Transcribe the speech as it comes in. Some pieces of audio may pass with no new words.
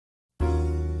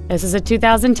This is a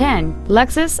 2010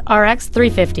 Lexus RX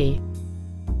 350.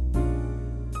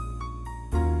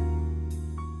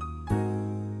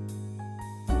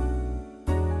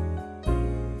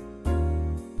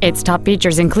 Its top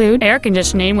features include air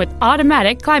conditioning with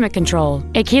automatic climate control,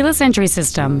 a keyless entry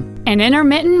system, an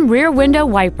intermittent rear window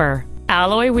wiper,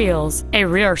 alloy wheels, a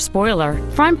rear spoiler,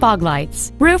 front fog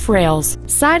lights, roof rails,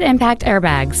 side impact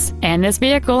airbags, and this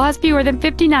vehicle has fewer than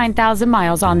 59,000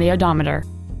 miles on the odometer.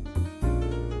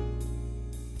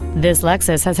 This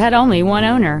Lexus has had only one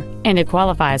owner, and it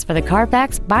qualifies for the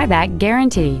Carfax buyback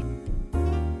guarantee.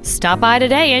 Stop by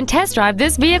today and test drive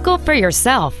this vehicle for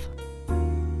yourself.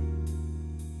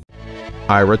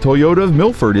 Ira Toyota of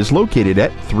Milford is located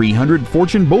at 300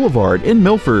 Fortune Boulevard in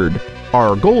Milford.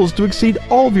 Our goal is to exceed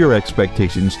all of your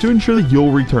expectations to ensure that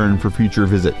you'll return for future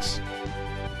visits.